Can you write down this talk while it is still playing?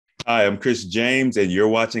Hi, I'm Chris James, and you're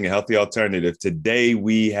watching A Healthy Alternative. Today,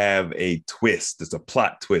 we have a twist. It's a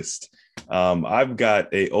plot twist. I've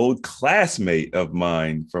got an old classmate of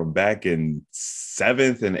mine from back in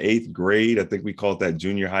seventh and eighth grade. I think we called that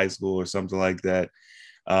junior high school or something like that.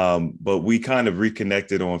 But we kind of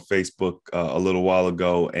reconnected on Facebook a little while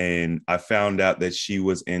ago, and I found out that she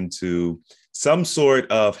was into some sort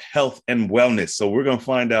of health and wellness. So we're going to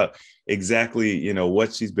find out exactly,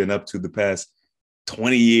 what she's been up to the past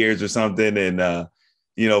 20 years or something, and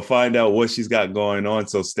find out what she's got going on.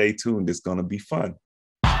 So stay tuned. It's going to be fun.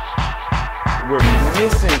 We're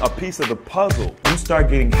missing a piece of the puzzle. You start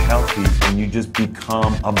getting healthy and you just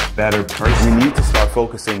become a better person. We need to start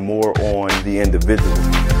focusing more on the individual.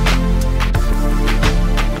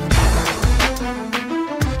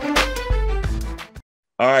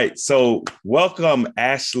 All right, so welcome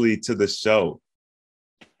Ashley to the show.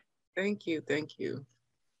 Thank you.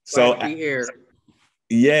 So glad to be here.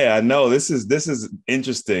 Yeah, I know this is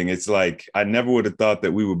interesting. It's like I never would have thought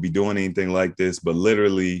that we would be doing anything like this, but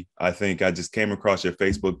literally, I think I just came across your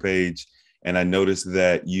Facebook page and I noticed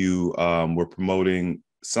that you were promoting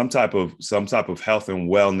some type of health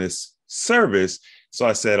and wellness service. So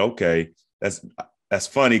I said, okay, that's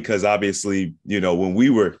funny because obviously, when we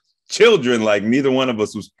were children, like neither one of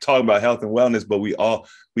us was talking about health and wellness, but we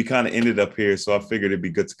kind of ended up here. So I figured it'd be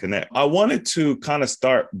good to connect. I wanted to kind of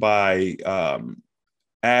start by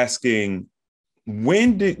asking,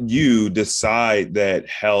 when did you decide that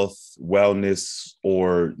health, wellness,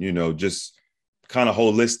 or, just kind of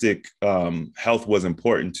holistic health was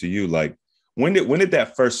important to you? Like, when did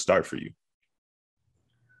that first start for you?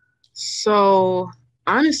 So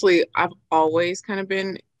honestly, I've always kind of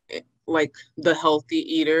been like the healthy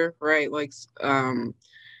eater, right?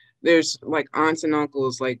 There's like aunts and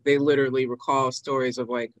uncles, like they literally recall stories of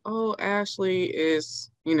like, oh, Ashley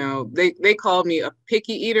is, they called me a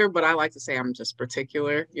picky eater, but I like to say I'm just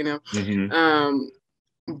particular. Mm-hmm. Um,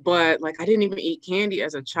 but like I didn't even eat candy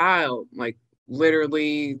as a child. Like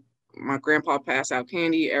literally my grandpa passed out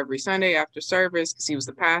candy every Sunday after service because he was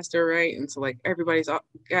the pastor, right? And so like everybody's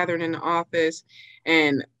gathering in the office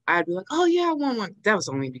and I'd be like, oh yeah, I want one. That was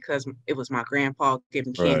only because it was my grandpa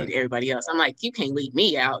giving candy Right. to everybody else. I'm like, you can't leave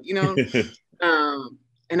me out. And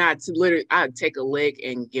I'd take a lick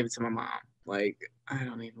and give it to my mom. Like, I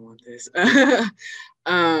don't even want this.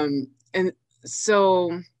 And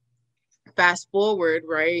so fast forward,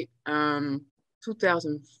 right?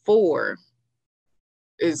 2004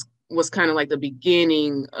 was kind of like the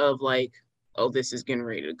beginning of like, oh, this is getting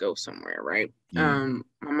ready to go somewhere, right? Mm.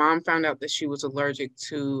 My mom found out that she was allergic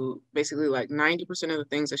to basically like 90% of the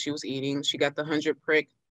things that she was eating. She got the 100 prick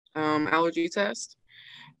allergy test,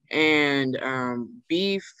 and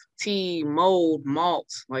beef, tea, mold, malt,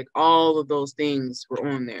 like all of those things were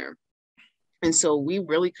on there. And so we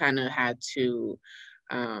really kind of had to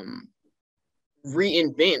um,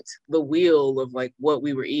 reinvent the wheel of like what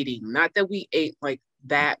we were eating. Not that we ate like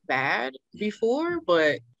that bad before,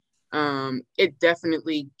 but it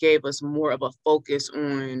definitely gave us more of a focus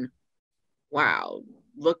on, wow,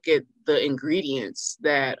 look at the ingredients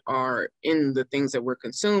that are in the things that we're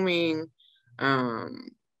consuming. Um,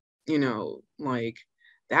 like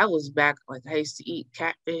that was back, like I used to eat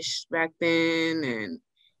catfish back then, and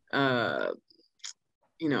uh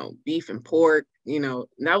beef and pork.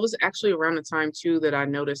 That was actually around the time too that I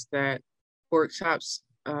noticed that pork chops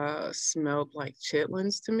smelled like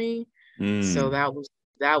chitlins to me. So Mm.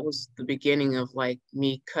 that was the beginning of like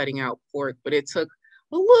me cutting out pork, but it took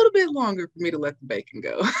a little bit longer for me to let the bacon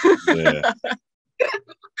go.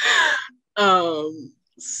 Yeah.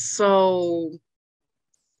 So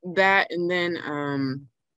that, and then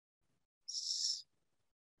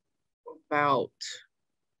about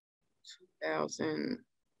 2000,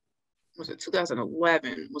 was it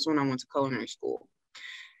 2011 was when I went to culinary school.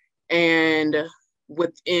 And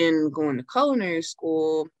within going to culinary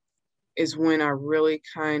school is when I really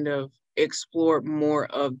kind of explored more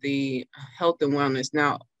of the health and wellness.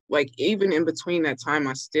 Now, like even in between that time,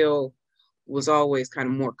 I still was always kind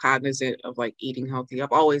of more cognizant of like eating healthy.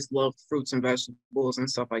 I've always loved fruits and vegetables and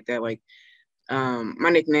stuff like that. Like my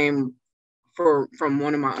nickname from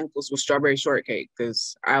one of my uncles was strawberry shortcake,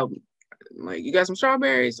 because I like, you got some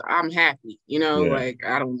strawberries, I'm happy, Yeah. like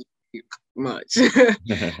I don't need much.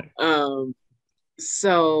 um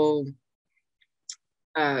so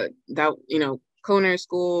that, culinary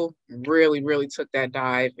school really really took that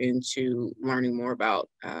dive into learning more about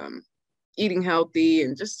eating healthy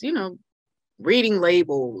and just reading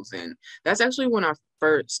labels. And that's actually when I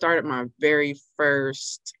first started my very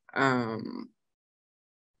first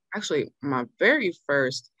my very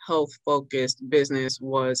first health focused business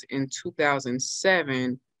was in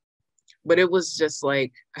 2007 but it was just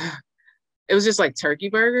like turkey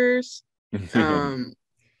burgers. Um,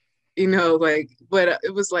 like, but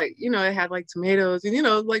it was like, it had like tomatoes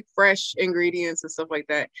and, like fresh ingredients and stuff like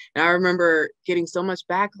that. And I remember getting so much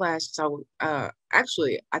backlash. So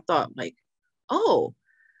actually, I thought like, oh,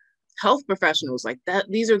 health professionals like that,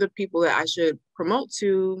 these are the people that I should promote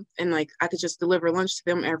to. And like, I could just deliver lunch to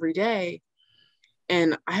them every day.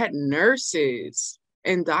 And I had nurses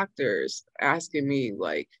and doctors asking me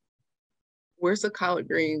like, where's the collard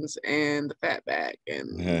greens and the fat back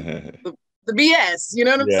and the BS, you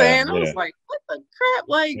know what I'm Yeah, saying? I yeah, was like, what the crap?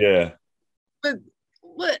 Like, yeah. but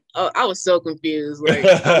what? Oh, I was so confused. Like,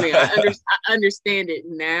 I mean, I understand it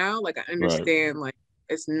now. Like, I Right. understand, like,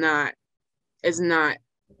 it's not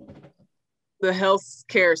the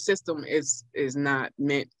healthcare system is not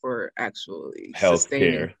meant for actually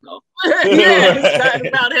sustaining Healthcare. health. Yeah, it's not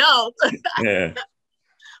about health. Yeah.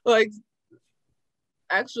 Like,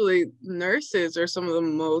 actually, nurses are some of the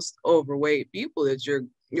most overweight people that you're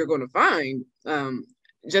going to find.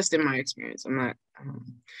 Just in my experience, I'm not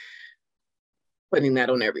putting that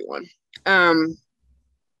on everyone. Um,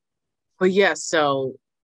 but yeah, so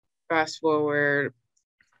fast forward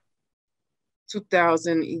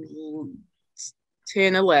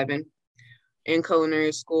 2010, 11 in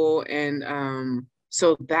culinary school. And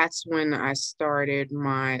so that's when I started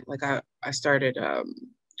I started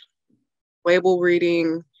label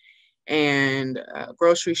reading and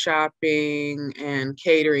grocery shopping and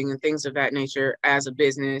catering and things of that nature as a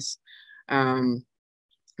business. And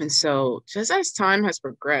so just as time has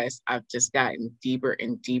progressed, I've just gotten deeper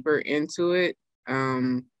and deeper into it.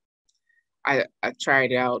 I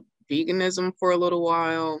tried out veganism for a little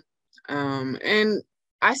while. And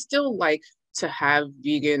I still like to have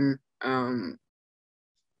vegan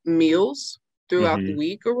meals throughout the Mm-hmm.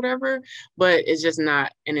 week or whatever, but it's just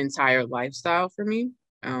not an entire lifestyle for me.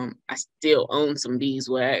 I still own some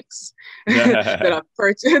beeswax that I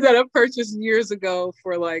purchased years ago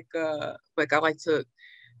for like I like to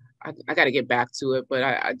I got to get back to it, but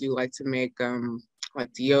I do like to make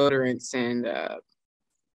like deodorants and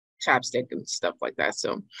chapstick and stuff like that.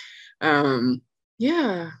 So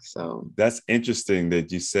yeah, so That's interesting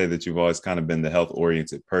that you say that you've always kind of been the health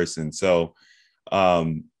oriented person. So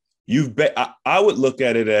um I would look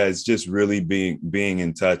at it as just really being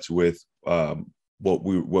in touch with how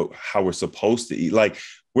we're supposed to eat. Like,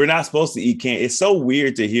 we're not supposed to eat candy. It's so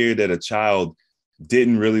weird to hear that a child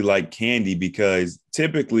didn't really like candy, because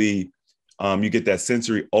typically you get that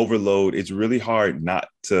sensory overload. It's really hard not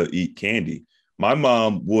to eat candy. My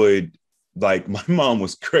mom would my mom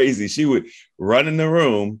was crazy. She would run in the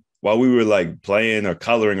room while we were like playing or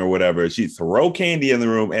coloring or whatever. She'd throw candy in the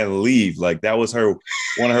room and leave. Like, that was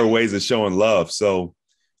one of her ways of showing love. So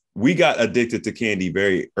we got addicted to candy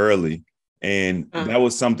very early. And that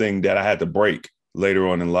was something that I had to break later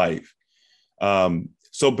on in life.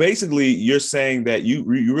 So basically, you're saying that you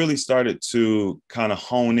really started to kind of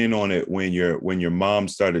hone in on it when your mom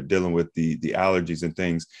started dealing with the allergies and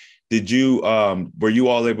things. Did you were you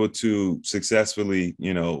all able to successfully,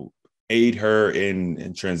 aid her in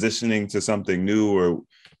transitioning to something new, or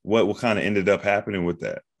what kind of ended up happening with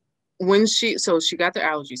that? when she got the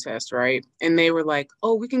allergy test, right? And they were like,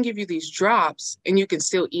 oh, we can give you these drops and you can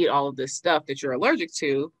still eat all of this stuff that you're allergic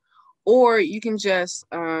to, or you can just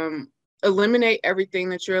eliminate everything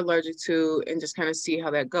that you're allergic to and just kind of see how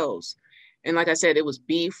that goes. And like I said, it was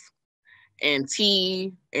beef and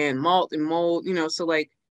tea and malt and mold, so like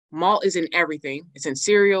malt is in everything. It's in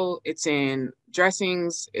cereal, it's in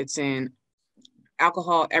dressings, it's in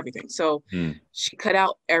alcohol, everything. So she cut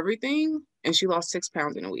out everything and she lost 6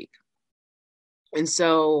 pounds in a week. And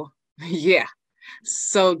so, yeah.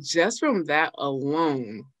 So just from that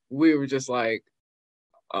alone, we were just like,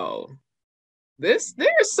 oh, there's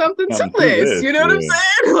something to Something to this. this, You know what I'm yeah.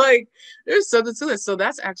 saying? Like, there's something to this. So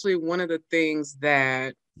that's actually one of the things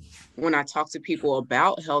that when I talk to people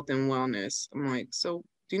about health and wellness, I'm like, so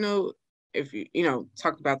do you know if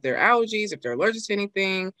talk about their allergies, if they're allergic to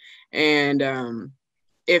anything, and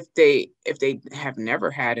if they have never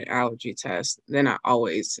had an allergy test, then I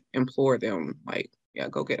always implore them, like, yeah,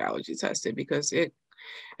 go get allergy tested, because it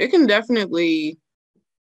can definitely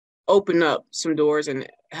open up some doors and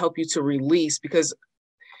help you to release, because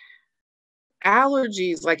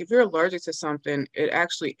allergies, like if you're allergic to something, it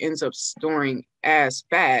actually ends up storing as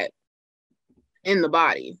fat in the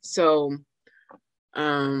body. So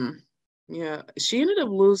yeah, she ended up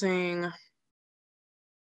losing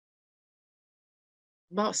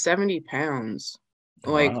about 70 pounds.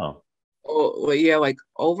 Like, Wow. oh, well, yeah, like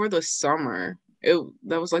over the summer.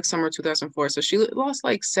 That was like summer 2004. So she lost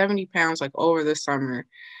like 70 pounds like over the summer,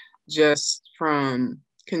 just from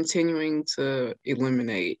continuing to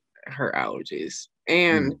eliminate her allergies.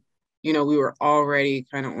 And, Mm. we were already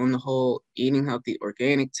kind of on the whole eating healthy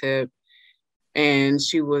organic tip. And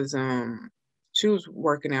she was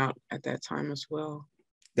working out at that time as well.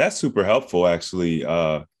 That's super helpful, actually.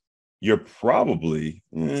 You're probably,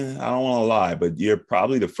 I don't want to lie, but you're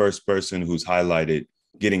probably the first person who's highlighted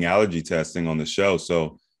getting allergy testing on the show.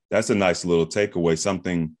 So that's a nice little takeaway,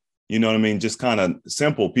 something, you know what I mean? Just kind of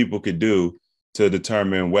simple people could do to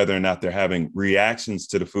determine whether or not they're having reactions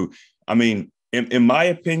to the food. I mean, in my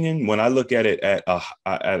opinion, when I look at it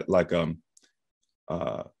at like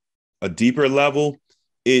uh, a deeper level,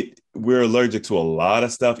 we're allergic to a lot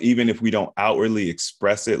of stuff, even if we don't outwardly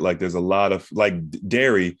express it. Like there's a lot of like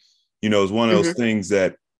dairy, is one of those Mm-hmm. things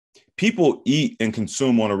that people eat and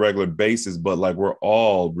consume on a regular basis, but like we're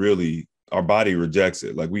all really, our body rejects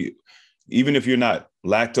it. Like even if you're not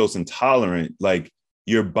lactose intolerant, like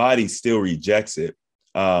your body still rejects it.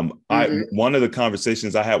 Mm-hmm. One of the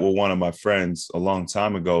conversations I had with one of my friends a long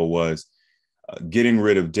time ago was getting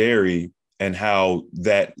rid of dairy and how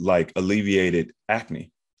that like alleviated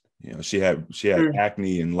acne. She had Mm.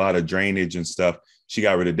 acne and a lot of drainage and stuff. She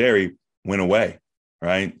got rid of dairy, went away,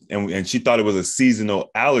 right? And she thought it was a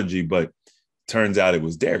seasonal allergy, but turns out it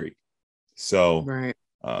was dairy. So Right.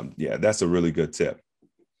 yeah, that's a really good tip.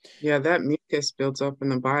 Yeah, that mucus builds up in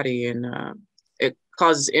the body and it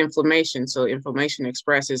causes inflammation. So inflammation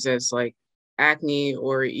expresses as like acne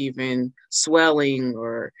or even swelling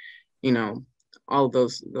or, you know, all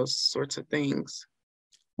those sorts of things.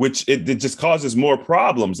 Which it just causes more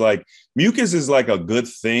problems. Like mucus is like a good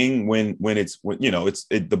thing when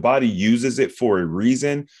the body uses it for a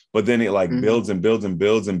reason, but then it like Mm-hmm. builds and builds and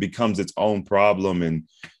builds and becomes its own problem. And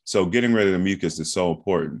so getting rid of the mucus is so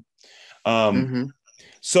important. Um, Mm-hmm.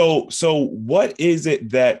 so what is it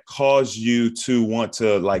that caused you to want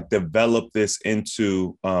to like develop this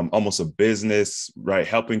into almost a business, right?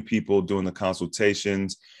 Helping people doing the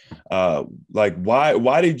consultations. Like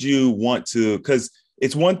why did you want to? Because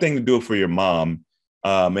it's one thing to do it for your mom,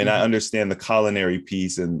 and I Mm-hmm. understand the culinary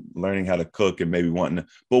piece and learning how to cook and maybe wanting to.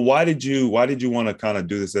 But why did you want to kind of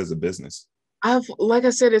do this as a business? Like I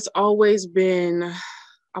said, I've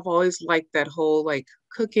always liked that whole like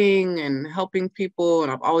cooking and helping people,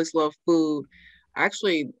 and I've always loved food. I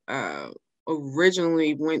actually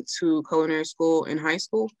originally went to culinary school in high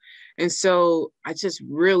school, and so I just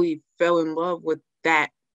really fell in love with that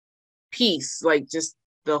piece, like just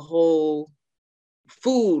the whole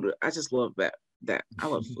food. I just love that. That I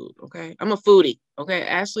love food. Okay, I'm a foodie. Okay,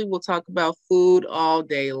 Ashley will talk about food all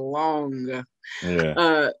day long. Yeah.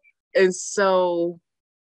 Uh, and so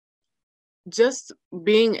just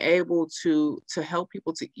being able to help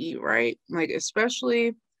people to eat right, like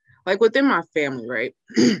especially like within my family, right?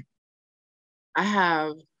 I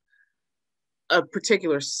have a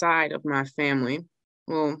particular side of my family.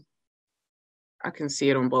 Well, I can see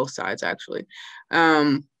it on both sides actually.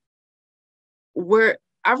 Um, where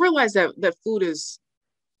I realized that food is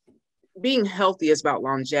being healthy is about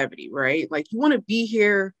longevity, right? Like you want to be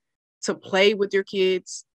here to play with your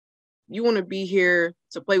kids. You want to be here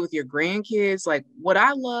to play with your grandkids. Like what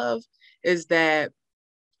I love is that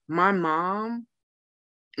my mom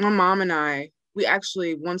my mom and I, we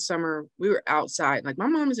actually one summer we were outside. Like my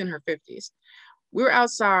mom is in her 50s. We were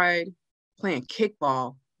outside playing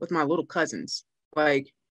kickball with my little cousins. Like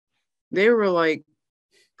they were like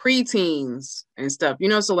preteens and stuff,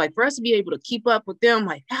 So like for us to be able to keep up with them,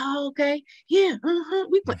 like, oh, okay, yeah,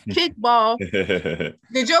 we play kickball.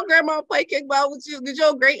 Did your grandma play kickball with you? Did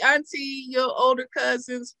your great auntie, your older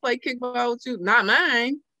cousins play kickball with you? Not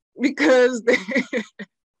mine, because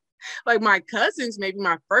like my cousins, maybe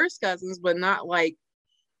my first cousins, but not like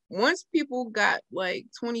once people got like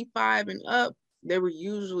 25 and up, they were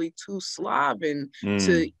usually too slobbing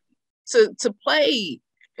to Mm. to play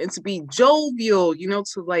and to be jovial, to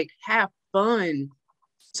like have fun.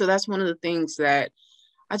 So that's one of the things that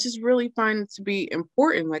I just really find to be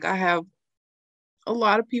important. Like I have a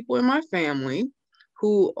lot of people in my family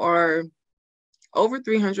who are over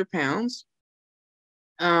 300 pounds.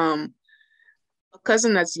 A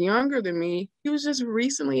cousin that's younger than me, he was just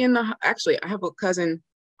recently actually, I have a cousin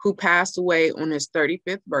who passed away on his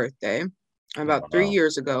 35th birthday about three Wow.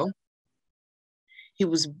 years ago. He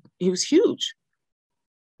was he was huge.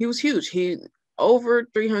 He was huge. He over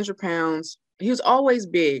 300 pounds. He was always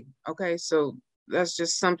big. Okay, so that's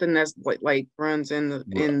just something that's like runs in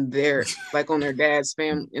their like on their dad's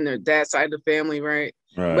family in their dad's side of the family, right?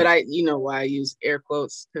 But Right. you know why I use air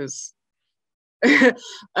quotes because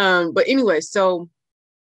but anyway, so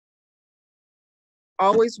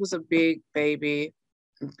always was a big baby,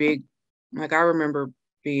 big, like I remember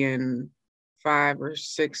being 5 or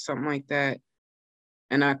 6, something like that.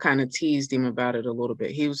 And I kind of teased him about it a little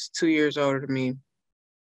bit. He was 2 years older than me.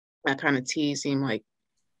 I kind of teased him, like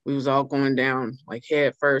we was all going down like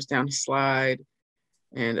head first down the slide.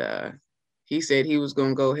 And he said he was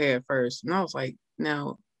gonna go head first. And I was like,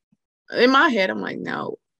 no. In my head, I'm like,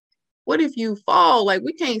 no. What if you fall? Like,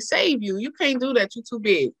 we can't save you. You can't do that. You're too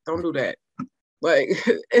big. Don't do that. Like,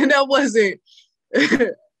 and that wasn't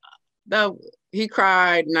that he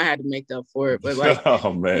cried and I had to make up for it. But like,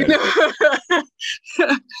 Oh man.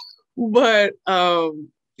 But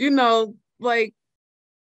like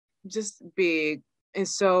just big. And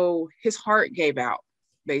so his heart gave out,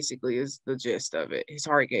 basically, is the gist of it. His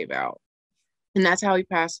heart gave out. And that's how he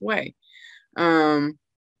passed away.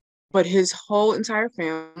 But his whole entire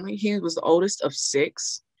family, he was the oldest of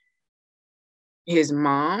 6. His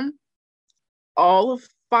mom, all of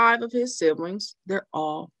 5 of his siblings, they're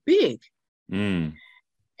all big. Mm.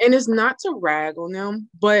 And it's not to rag on them,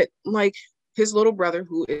 but like his little brother,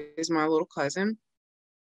 who is my little cousin,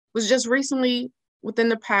 was just recently, within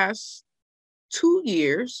the past 2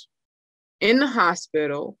 years, in the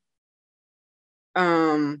hospital,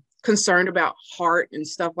 concerned about heart and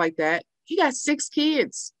stuff like that. He got 6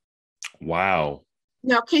 kids. Wow.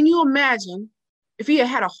 Now, can you imagine if he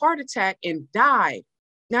had a heart attack and died?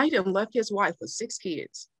 Now he done left his wife with 6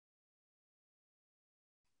 kids.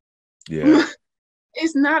 Yeah.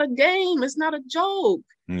 It's not a game. It's not a joke.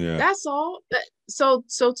 Yeah. That's all. So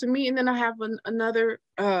to me, and then I have another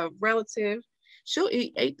relative. She'll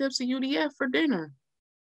eat 8 dips of UDF for dinner.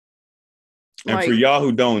 And like, for y'all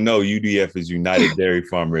who don't know, UDF is United Dairy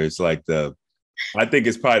Farmer. It's like I think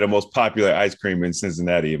it's probably the most popular ice cream in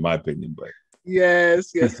Cincinnati, in my opinion. But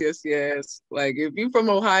yes. Like if you're from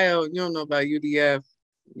Ohio and you don't know about UDF,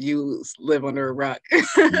 you live under a rock.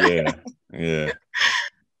 Yeah.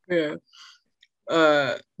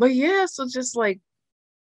 But yeah, so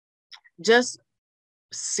just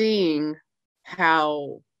seeing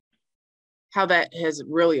how that has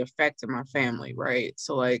really affected my family, right?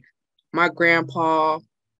 So like my grandpa,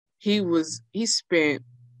 he spent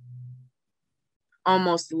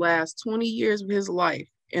almost the last 20 years of his life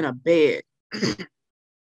in a bed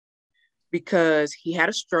because he had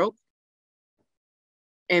a stroke,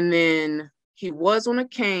 and then he was on a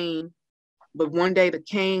cane, but one day the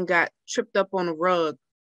cane got tripped up on a rug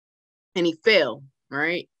and he fell,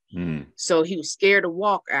 right? Mm. So he was scared to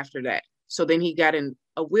walk after that. So then he got in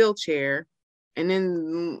a wheelchair, and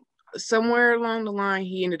then somewhere along the line,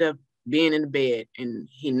 he ended up being in the bed and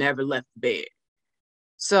he never left the bed.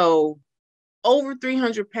 So over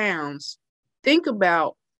 300 pounds. Think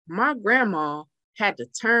about, my grandma had to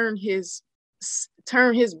turn his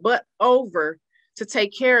butt over to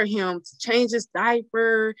take care of him, to change his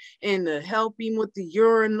diaper and to help him with the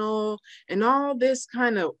urinal and all this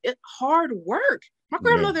kind of hard work. My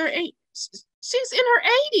grandmother she's in her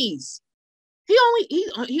 80s. He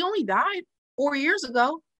only died 4 years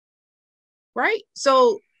ago, right?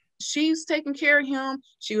 So she's taking care of him.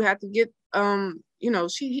 She would have to get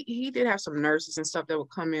he did have some nurses and stuff that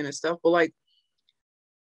would come in and stuff, but like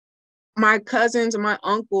my cousins and my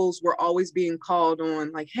uncles were always being called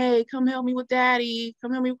on, like, hey, come help me with daddy,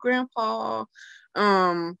 come help me with grandpa.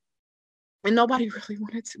 And nobody really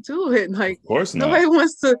wanted to do it. Like, of course not. Nobody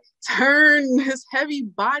wants to turn his heavy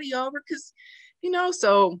body over because,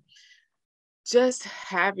 so just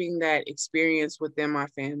having that experience within my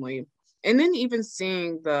family, and then even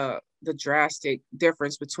seeing the drastic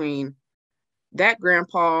difference between that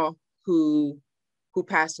grandpa who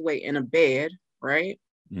passed away in a bed, right?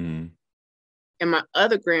 Mm-hmm. And my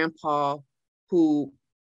other grandpa who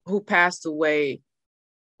passed away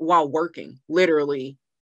while working, literally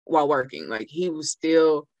while working. Like he was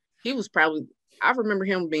probably, I remember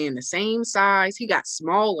him being the same size. He got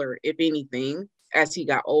smaller, if anything, as he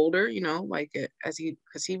got older, because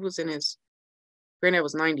he was in his, granddad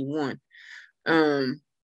was 91.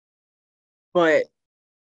 But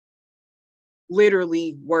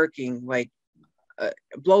literally working, like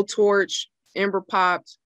blowtorch, ember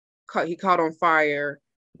popped, he caught on fire.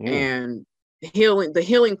 Ooh. And the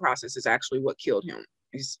healing process is actually what killed him,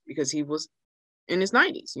 is because he was in his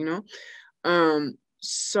 90s,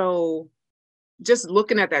 so just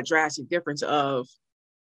looking at that drastic difference of,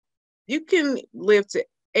 you can live to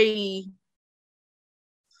 80,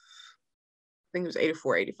 I think it was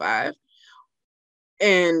 84, 85,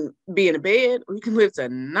 and be in a bed, or you can live to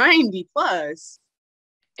 90 plus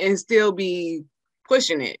and still be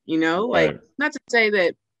pushing it, right. Like not to say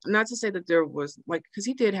that there was, like, because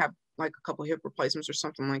he did have like a couple hip replacements or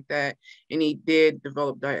something like that, and he did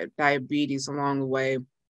develop diabetes along the way,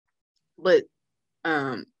 but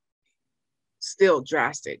still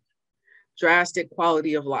drastic drastic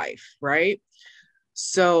quality of life, right?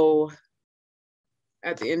 So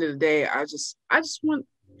at the end of the day, I just want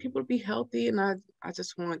people to be healthy, and I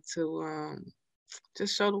just want to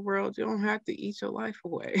just show the world you don't have to eat your life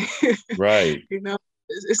away. Right. You know,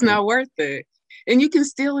 it's not worth it. And you can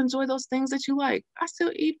still enjoy those things that you like. I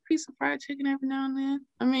still eat a piece of fried chicken every now and then.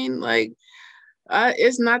 I mean, like,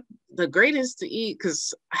 it's not the greatest to eat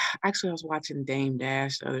because actually I was watching Dame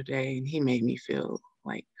Dash the other day and he made me feel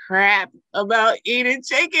like crap about eating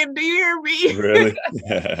chicken. Do you hear me? Really?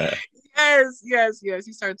 Yes.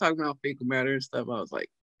 He started talking about fecal matter and stuff. I was like,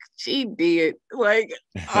 she did. Like,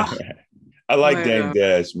 I like but Dame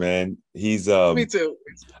Dash, man. He's me too.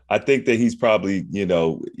 I think that he's probably, you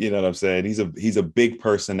know what I'm saying? He's a big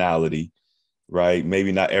personality, right?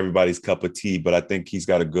 Maybe not everybody's cup of tea, but I think he's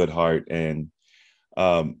got a good heart. And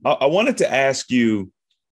I wanted to ask you,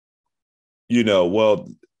 well,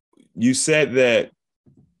 you said that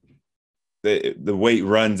the weight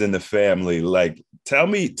runs in the family. Like, tell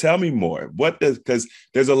me more. Because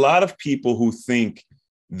there's a lot of people who think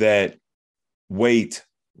that weight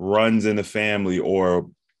runs in the family, or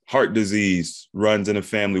heart disease runs in the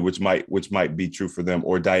family, which might be true for them,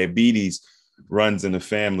 or diabetes runs in the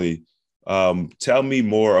family. Tell me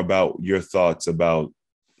more about your thoughts about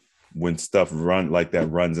when stuff like that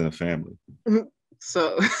runs in a family.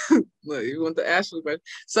 So look, you want the Ashley question.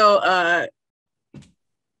 So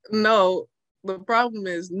no, the problem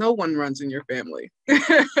is no one runs in your family.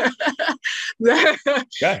 Okay.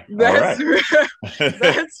 All That's right.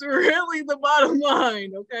 that's really the bottom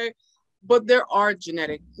line, okay? But there are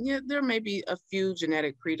there may be a few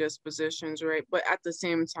genetic predispositions, right? But at the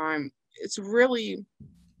same time, it's really,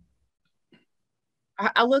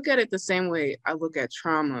 I look at it the same way I look at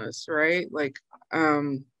traumas, right? Like,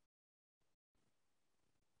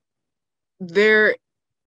 there,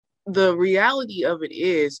 the reality of it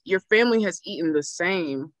is your family has eaten the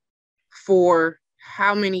same for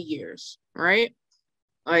how many years, right?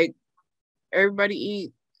 Like, everybody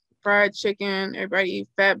eat fried chicken, everybody eat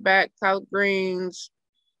fat back collard greens,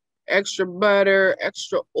 extra butter,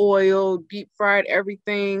 extra oil, deep fried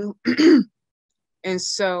everything. And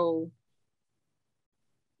so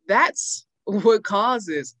that's what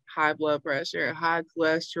causes high blood pressure, high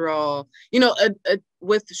cholesterol,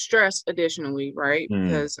 with stress additionally, right? Hmm.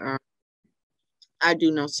 Because I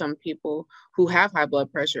do know some people who have high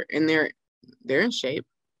blood pressure and they're in shape,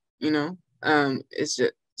 you know. It's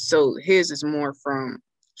just, so his is more from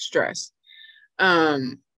stress.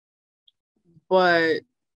 But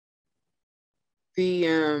the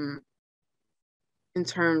in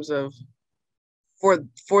terms of,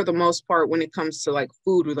 for the most part, when it comes to like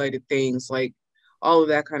food related things, like all of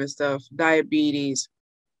that kind of stuff, diabetes,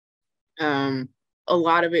 a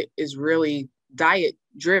lot of it is really diet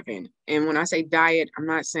driven. And when I say diet, I'm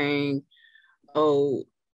not saying, oh,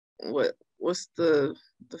 what's the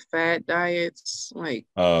fad diets like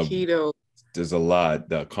Uh, keto. there's a lot.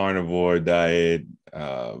 The carnivore diet,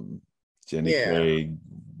 Jenny Yeah, Craig,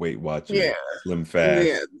 Weight Watchers, yeah, Slim yeah.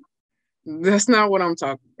 Fast. That's not what I'm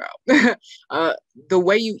talking about. The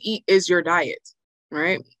way you eat is your diet,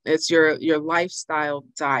 right? It's your lifestyle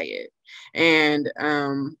diet. And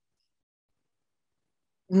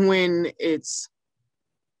when it's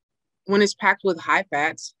packed with high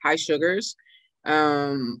fats, high sugars,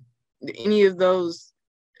 um, any of those,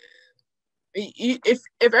 if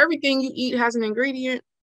everything you eat has an ingredient,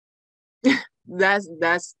 that's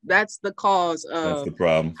the cause That's of the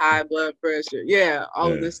problem. high blood pressure. Yeah,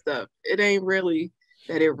 all of Yeah. this stuff. It ain't really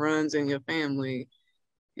that it runs in your family.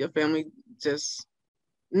 Your family just,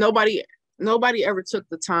 nobody ever took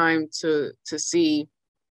the time to see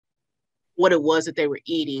what it was that they were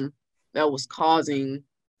eating that was causing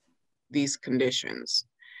these conditions.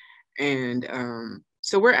 And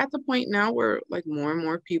so we're at the point now where like more and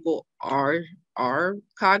more people are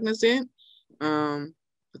cognizant,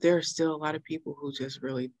 but there are still a lot of people who just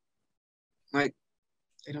really, like,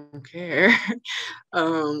 they don't care.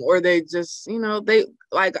 Or they just, they,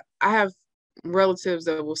 like, I have relatives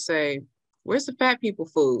that will say, where's the fat people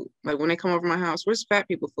food? Like, when they come over my house, where's the fat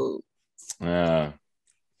people food? Ah,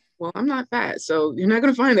 Well, I'm not fat, so you're not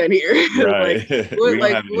gonna find that here. right. We don't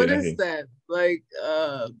have any What of that is here. that?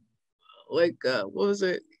 What was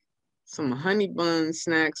it? Some honey bun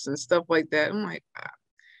snacks and stuff like that. I'm like,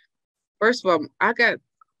 first of all, I got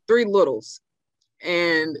three littles,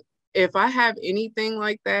 and if I have anything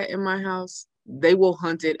like that in my house, they will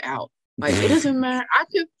hunt it out. Like, it doesn't matter.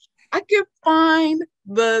 I could find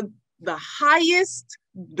the highest,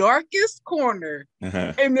 darkest corner,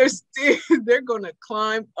 Uh-huh. and they're gonna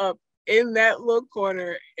climb up in that little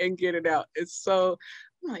corner and get it out. It's so,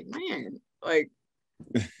 I'm like, man, like,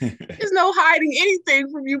 There's no hiding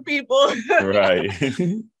anything from you people. Right.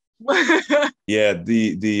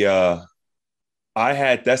 Yeah, I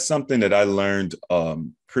had that's something that I learned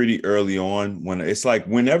pretty early on when it's like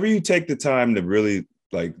whenever you take the time to really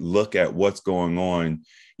like look at what's going on,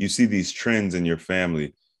 you see these trends in your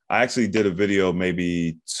family. I actually did a video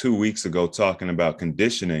maybe 2 weeks ago talking about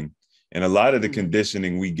conditioning, and a lot of the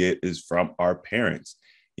conditioning we get is from our parents.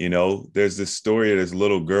 You know, there's this story of this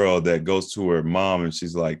little girl that goes to her mom and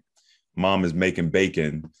she's like, mom is making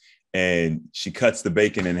bacon, and she cuts the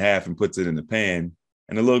bacon in half and puts it in the pan.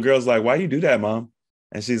 And the little girl's like, why do you do that, mom?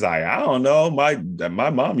 And she's like, I don't know. My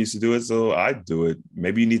mom used to do it, so I do it.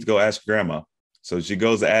 Maybe you need to go ask grandma. So she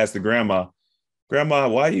goes to ask the grandma, grandma,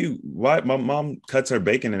 why my mom cuts her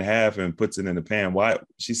bacon in half and puts it in the pan? Why?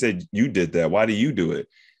 She said, you did that. Why do you do it?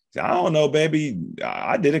 I don't know, baby.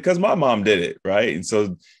 I did it because my mom did it. Right. And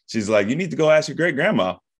so she's like, you need to go ask your great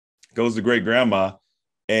grandma. Goes to great grandma.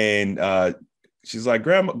 And she's like,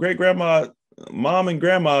 great grandma, mom and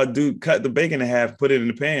grandma do cut the bacon in half, put it in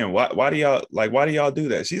the pan. Why do y'all do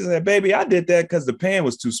that? She said, baby, I did that because the pan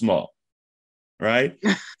was too small. Right.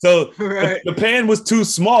 So Right. the pan was too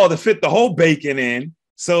small to fit the whole bacon in.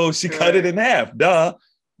 So she cut it in half. Duh.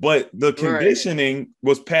 But the conditioning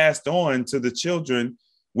was passed on to the children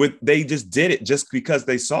they just did it just because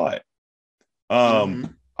they saw it.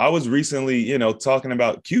 I was recently, talking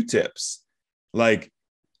about Q-tips. Like,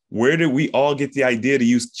 where did we all get the idea to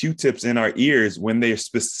use Q-tips in our ears when they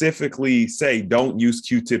specifically say don't use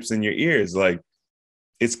Q-tips in your ears? Like,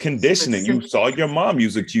 it's conditioning. You saw your mom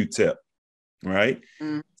use a Q-tip, right?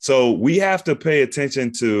 So we have to pay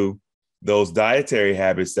attention to those dietary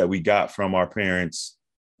habits that we got from our parents.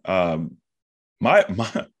 My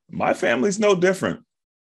family's no different.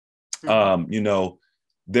 There's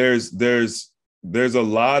a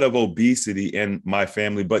lot of obesity in my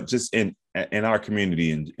family, but just in our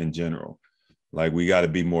community in general. Like, we got to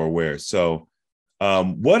be more aware. So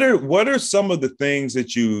what are some of the things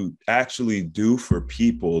that you actually do for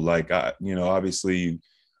people? Like, obviously you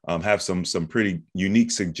have some pretty unique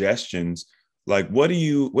suggestions. Like, what do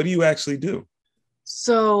you actually do?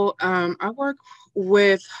 So I work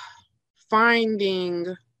with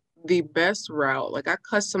finding the best route. Like, I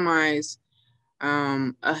customize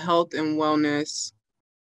a health and wellness,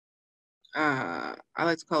 I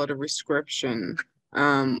like to call it a prescription,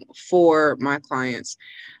 for my clients.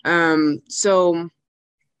 So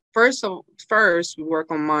first we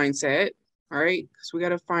work on mindset, right? Because we got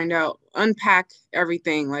to unpack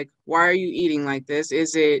everything. Like, why are you eating like this?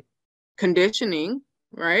 Is it conditioning,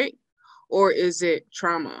 right? Or is it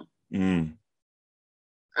trauma? And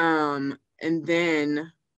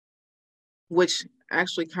then, which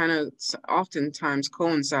actually kind of oftentimes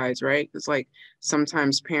coincides, right? It's like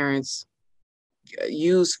sometimes parents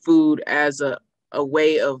use food as a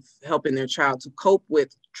way of helping their child to cope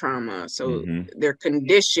with trauma. So they're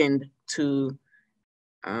conditioned to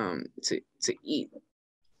eat,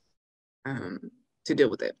 to deal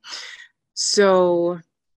with it. So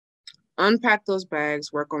unpack those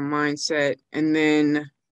bags, work on mindset, and then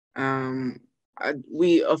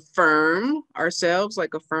we affirm ourselves,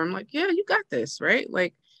 like, yeah, you got this, right?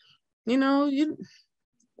 Like, you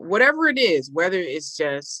whatever it is, whether it's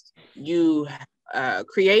just you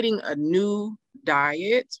creating a new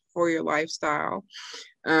diet for your lifestyle,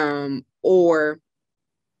 or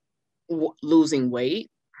losing weight,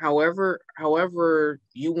 however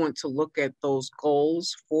you want to look at those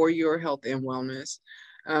goals for your health and wellness,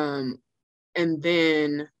 and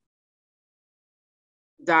then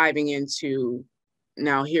diving into,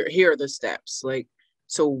 now here are the steps. Like,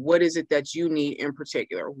 so what is it that you need in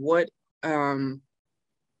particular? What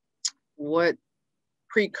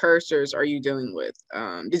precursors are you dealing with?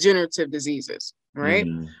 Degenerative diseases, right?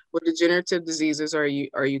 What degenerative diseases are you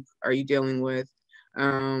dealing with?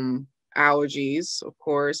 Allergies, of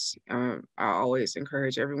course. I always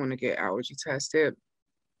encourage everyone to get allergy tested.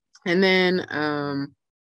 And then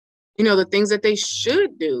the things that they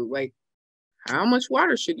should do, like, how much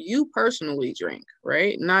water should you personally drink,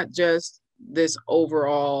 right? Not just this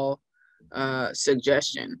overall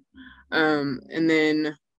suggestion. And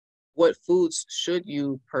then, what foods should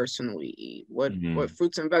you personally eat? What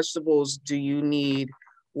fruits and vegetables do you need?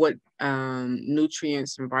 What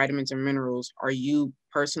nutrients and vitamins and minerals are you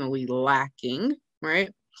personally lacking,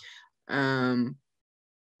 right? And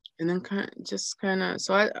then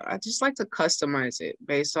so I just like to customize it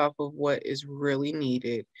based off of what is really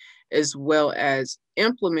needed, as well as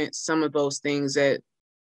implement some of those things that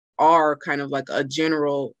are kind of like a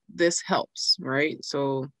general, this helps, right?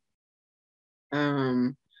 So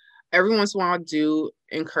every once in a while I do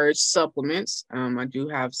encourage supplements. I do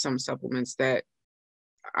have some supplements that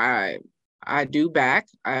I I do back.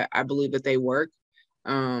 I believe that they work.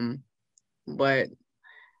 But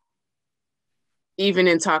even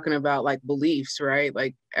in talking about like beliefs, right?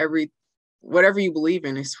 Like whatever you believe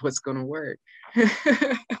in is what's gonna work.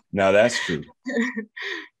 Now that's true.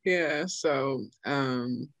 Yeah. So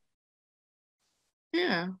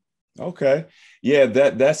yeah. Okay. Yeah,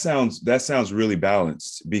 that sounds really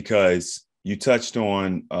balanced because you touched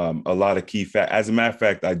on a lot of key facts. As a matter of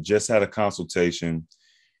fact, I just had a consultation,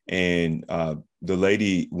 and the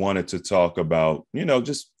lady wanted to talk about,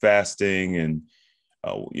 just fasting and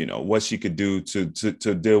what she could do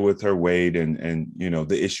to deal with her weight and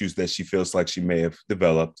the issues that she feels like she may have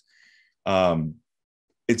developed. Um,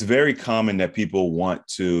 it's very common that people want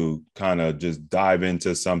to kind of just dive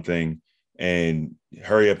into something and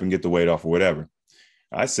hurry up and get the weight off or whatever.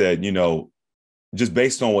 I said, just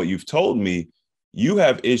based on what you've told me, you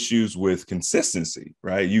have issues with consistency,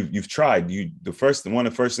 right? You've tried. One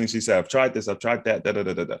of the first things she said, I've tried this, I've tried that, da da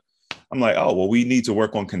da da da. I'm like, oh well, we need to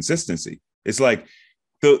work on consistency. It's like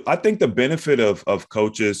I think the benefit of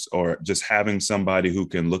coaches or just having somebody who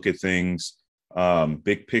can look at things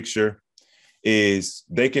big picture is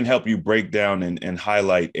they can help you break down and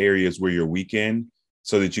highlight areas where you're weak in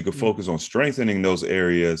so that you can focus on strengthening those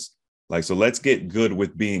areas. Like, so let's get good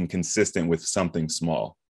with being consistent with something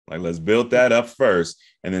small. Like, let's build that up first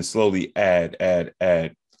and then slowly add.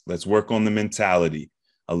 Let's work on the mentality.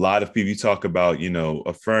 A lot of people, you talk about,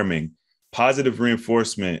 affirming. Positive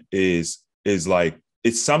reinforcement is like,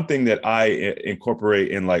 it's something that I incorporate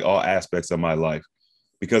in like all aspects of my life,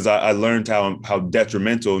 because I learned how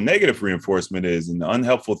detrimental negative reinforcement is and the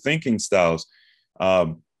unhelpful thinking styles.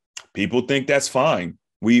 People think that's fine.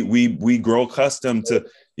 We grow accustomed to,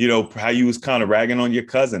 how you was kind of ragging on your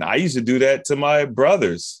cousin. I used to do that to my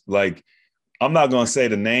brothers. Like, I'm not going to say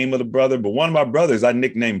the name of the brother, but one of my brothers I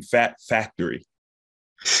nicknamed Fat Factory.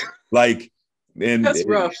 Like, and That's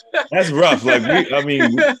rough. That's rough. Like,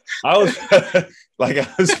 I was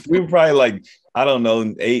we were probably like, I don't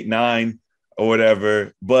know, 8, 9 or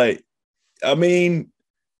whatever. But I mean,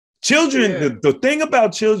 children, Yeah. the thing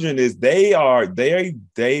about children is they don't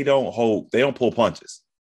pull punches.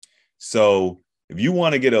 So if you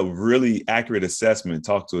want to get a really accurate assessment,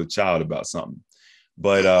 talk to a child about something.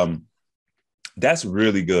 But that's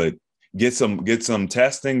really good. Get some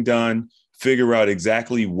testing done, figure out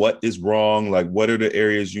exactly what is wrong, like what are the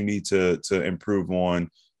areas you need to improve on,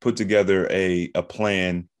 put together a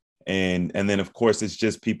plan, and then of course it's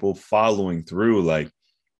just people following through, like,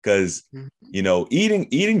 because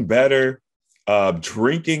eating better,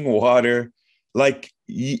 drinking water, like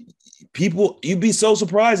you'd be so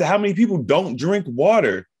surprised at how many people don't drink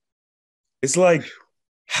water. It's like,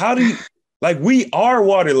 how do you, like, we are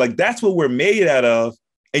water, like that's what we're made out of,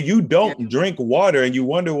 and you don't drink water and you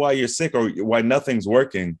wonder why you're sick or why nothing's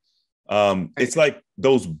working. It's like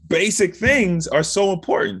those basic things are so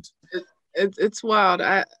important. It's wild.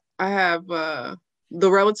 I have the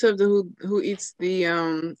relative who eats the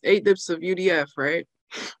 8 dips of UDF, right?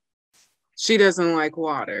 She doesn't like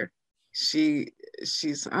water. She's,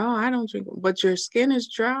 oh, I don't drink, but your skin is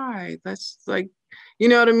dry. That's like, you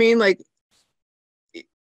know what I mean? Like,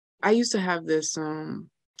 I used to have this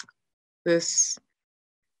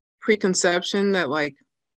preconception that like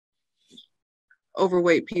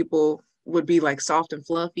overweight people would be like soft and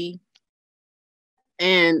fluffy.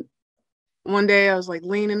 And one day I was like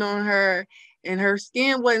leaning on her and her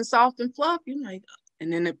skin wasn't soft and fluffy. I'm like,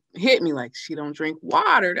 and then it hit me like, she don't drink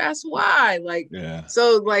water. That's why. Like, Yeah.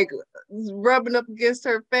 So like rubbing up against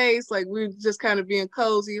her face, like we were just kind of being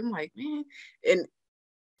cozy. I'm like, man. And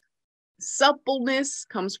suppleness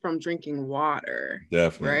comes from drinking water.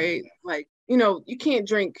 Definitely. Right? Like, you can't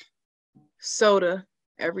drink soda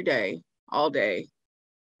every day, all day,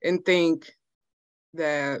 and think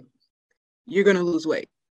that you're going to lose weight.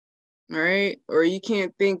 All right. Or you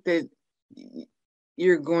can't think that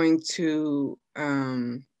you're going to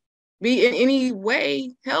be in any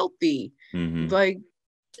way healthy. Mm-hmm. Like,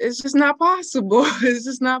 it's just not possible. It's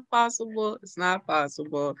just not possible. It's not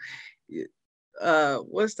possible.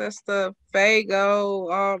 What's that stuff?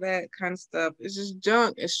 Fago, all that kind of stuff. It's just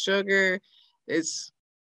junk. It's sugar. It's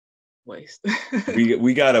waste.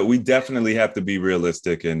 we definitely have to be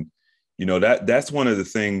realistic, and that's one of the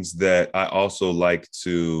things that I also like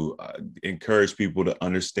to encourage people to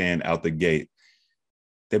understand out the gate.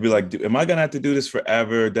 They'd be like, am I gonna have to do this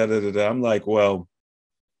forever? Da, da, da, da. I'm like, well,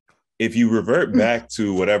 if you revert back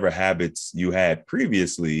to whatever habits you had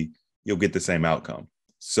previously, you'll get the same outcome.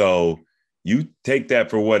 So you take that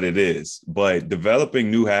for what it is. But developing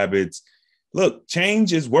new habits, look,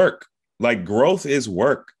 change is work. like growth is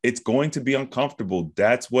work. It's going to be uncomfortable.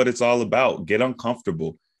 That's what it's all about. Get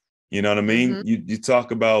uncomfortable. You know what I mean? Mm-hmm. You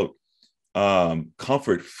talk about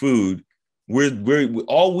comfort food. We're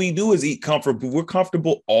all we do is eat comfort, but we're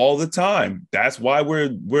comfortable all the time. That's why we're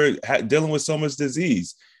dealing with so much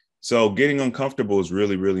disease. So getting uncomfortable is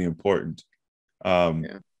really, really important.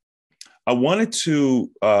 Yeah. I wanted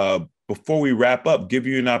to before we wrap up, give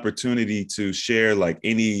you an opportunity to share like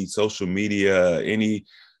any social media, any,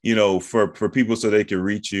 for people so they can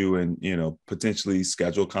reach you and, potentially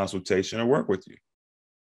schedule consultation or work with you.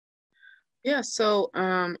 Yeah, so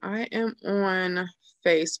I am on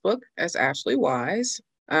Facebook as Ashley Wise,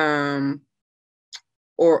 or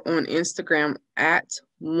on Instagram at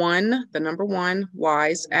the number one,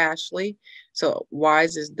 Wise Ashley. So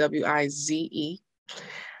Wise is Wize.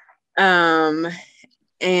 Um,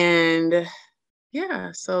 and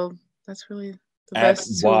yeah, so that's really the At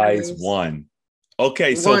best two Wise ways. One.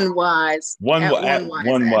 Okay, so One Wise at at Wise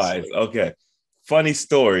one Wise. Ashley. Okay, funny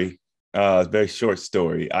story. Very short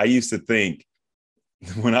story. I used to think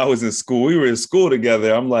when I was in school, we were in school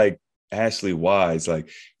together. I'm like, Ashley Wise. Like,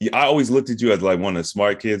 I always looked at you as like one of the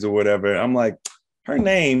smart kids or whatever. I'm like, her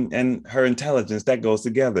name and her intelligence, that goes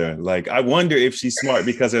together. Like, I wonder if she's smart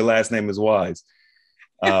because her last name is Wise.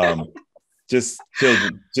 Um, just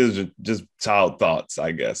children, just child thoughts,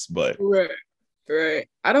 I guess. But Right, right.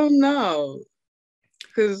 I don't know,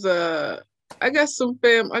 because I got some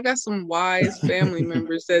wise family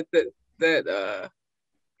members that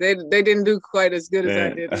they didn't do quite as good as I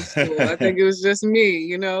man, did in school. I think it was just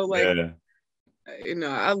me, like, yeah.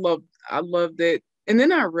 I loved it. And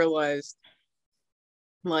then I realized,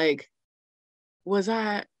 like, was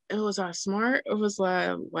I smart, or was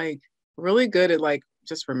I like really good at like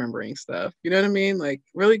just remembering stuff? You know what I mean? Like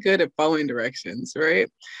really good at following directions, right?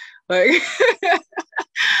 Like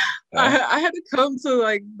Yeah. I had to come to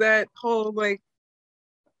like that whole like,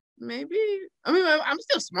 maybe, I mean, I'm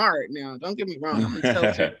still smart now. Don't get me wrong. I'm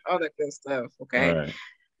intelligent, all that good stuff. Okay. Right.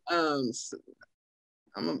 So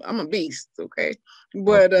I'm a beast. Okay.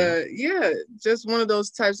 But Okay. yeah, just one of those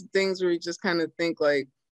types of things where you just kind of think like,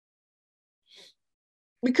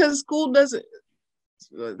 because school doesn't.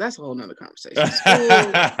 That's a whole nother conversation.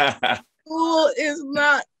 School is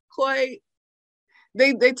not quite.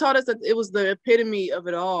 They taught us that it was the epitome of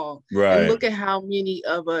it all, and Right. look at how many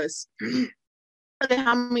of us look at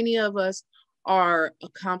how many of us are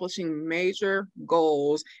accomplishing major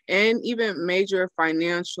goals and even major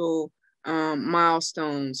financial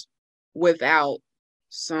milestones without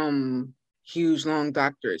some huge long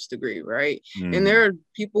doctorate's degree, right? And Mm. there are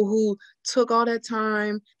people who took all that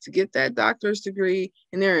time to get that doctorate's degree,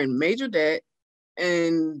 and they're in major debt,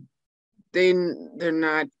 and they're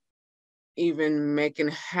not even making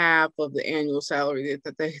half of the annual salary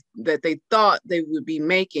that they thought they would be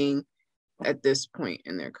making at this point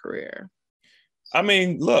in their career. I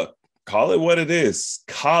mean, look, call it what it is.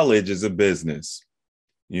 College is a business.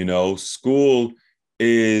 School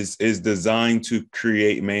is designed to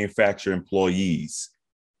create manufacture employees,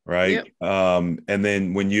 right? Yep. And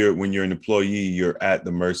then when you're an employee, you're at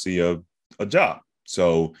the mercy of a job.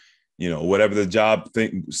 So, whatever the job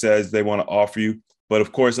says they want to offer you. But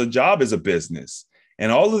of course, a job is a business.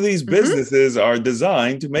 And all of these Mm-hmm. businesses are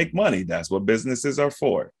designed to make money. That's what businesses are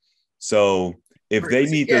for. So if Work they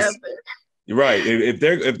need to, together. right,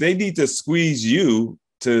 if they need to squeeze you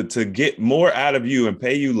to get more out of you and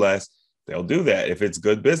pay you less, they'll do that if it's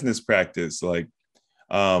good business practice. Like,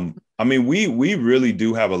 I mean, we really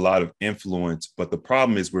do have a lot of influence, but the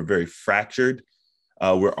problem is we're very fractured.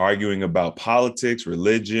 We're arguing about politics,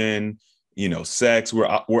 religion, sex.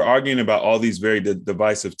 We're arguing about all these very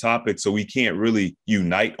divisive topics, so we can't really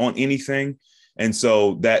unite on anything. And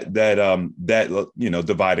so that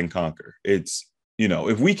divide and conquer. It's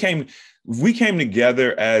if we came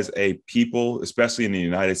together as a people, especially in the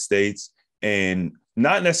United States, and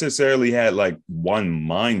not necessarily had like one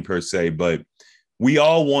mind per se, but we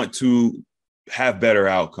all want to have better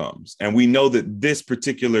outcomes. And we know that this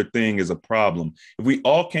particular thing is a problem. If we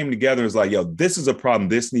all came together and was like, yo, this is a problem,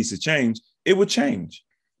 this needs to change, it would change.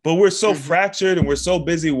 But we're so Mm-hmm. fractured and we're so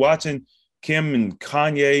busy watching Kim and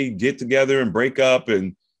Kanye get together and break up.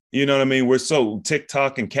 And you know what I mean? We're so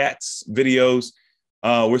TikTok and cats videos.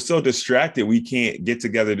 We're so distracted, we can't get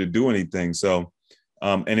together to do anything. So,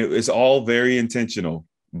 and it's all very intentional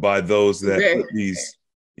by those that Very. put these,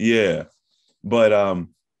 yeah. But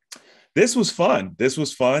this was fun. This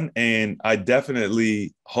was fun. And I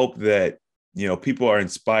definitely hope that, people are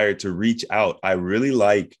inspired to reach out. I really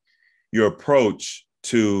like your approach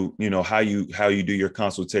to, how you do your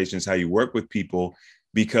consultations, how you work with people,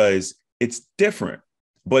 because it's different,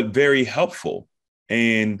 but very helpful.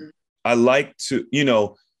 And I like to,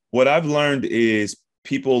 what I've learned is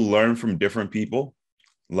people learn from different people.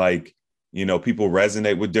 Like, people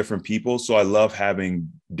resonate with different people. So I love having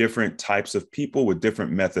different types of people with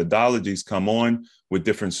different methodologies come on with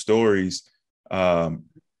different stories,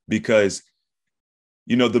 because,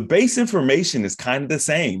 the base information is kind of the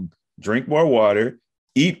same. Drink more water,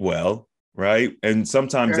 eat well, right? And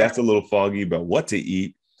sometimes Right. that's a little foggy about what to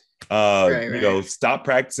eat. Right. Stop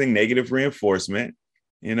practicing negative reinforcement,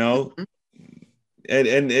 you know, Mhm.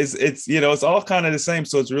 and it's all kind of the same.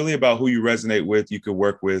 So it's really about who you resonate with, you could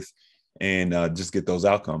work with, and just get those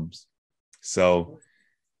outcomes. So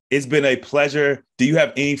it's been a pleasure. Do you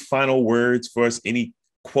have any final words for us? Any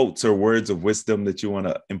quotes or words of wisdom that you want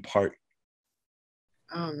to impart?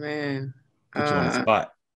 Oh man. Put you on the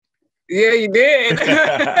spot. Yeah, you did.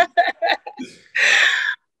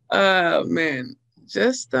 Man.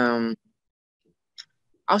 Just I'll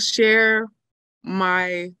share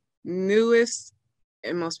my newest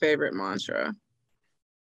and most favorite mantra.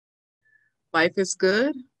 Life is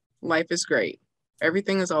good. Life is great.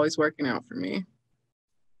 Everything is always working out for me.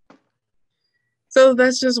 So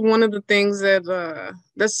that's just one of the things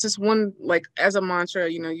that's just one, like, as a mantra,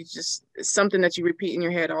 you just, it's something that you repeat in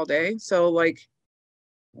your head all day. So like,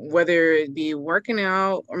 whether it be working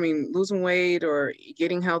out, I mean, losing weight or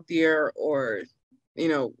getting healthier, or, you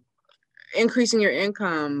know, increasing your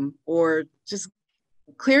income, or just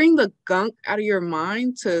clearing the gunk out of your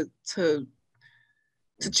mind to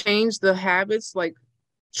change the habits, like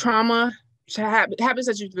trauma, habits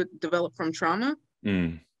that you develop from trauma.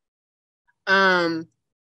 Mm. Um,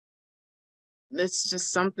 it's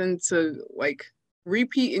just something to like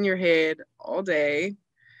repeat in your head all day,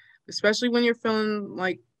 especially when you're feeling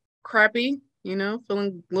like crappy, feeling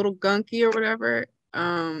a little gunky or whatever.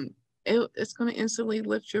 It's going to instantly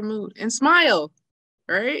lift your mood. And smile,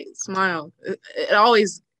 right? Smile. It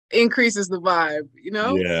always increases the vibe,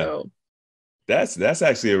 Yeah. So That's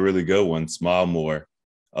actually a really good one. Smile more.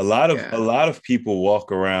 A yeah. lot of people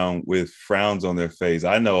walk around with frowns on their face.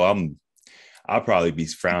 I know I'll probably be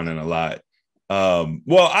frowning a lot.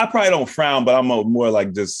 Well, I probably don't frown, but I'm more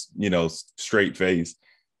like just, straight face.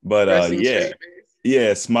 But Resting yeah, straight face.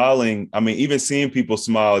 yeah, smiling. I mean, even seeing people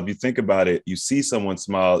smile, if you think about it, you see someone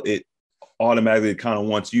smile, it automatically kind of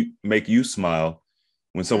wants you make you smile.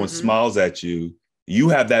 When someone Mm-hmm. smiles at you, you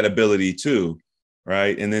have that ability too,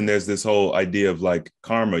 right? And then there's this whole idea of like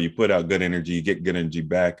karma. You put out good energy, you get good energy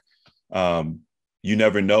back. Um, you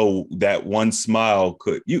never know that one smile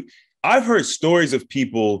could you. I've heard stories of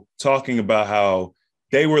people talking about how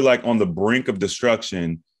they were like on the brink of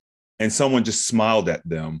destruction and someone just smiled at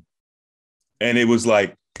them. And it was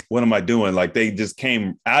like, what am I doing? Like they just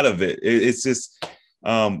came out of it. It's just,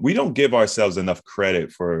 we don't give ourselves enough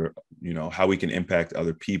credit for, how we can impact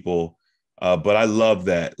other people. But I love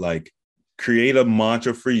that, like, create a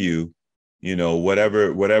mantra for you,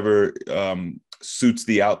 whatever suits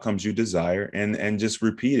the outcomes you desire, and just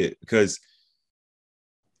repeat it, because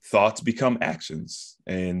thoughts become actions,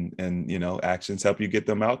 and actions help you get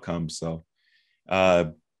them outcomes. So uh,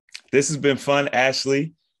 this has been fun,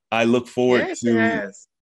 Ashley. I look forward Yes, it to has.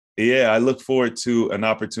 Yeah, I look forward to an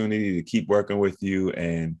opportunity to keep working with you.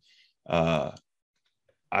 And uh,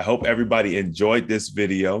 I hope everybody enjoyed this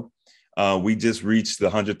video. We just reached the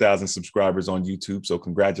 100,000 subscribers on YouTube. So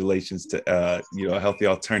congratulations to, a healthy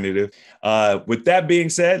alternative. With that being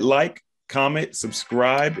said, like, comment,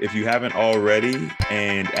 subscribe if you haven't already.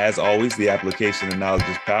 And as always, the application of knowledge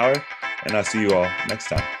is power. And I'll see you all next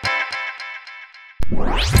time.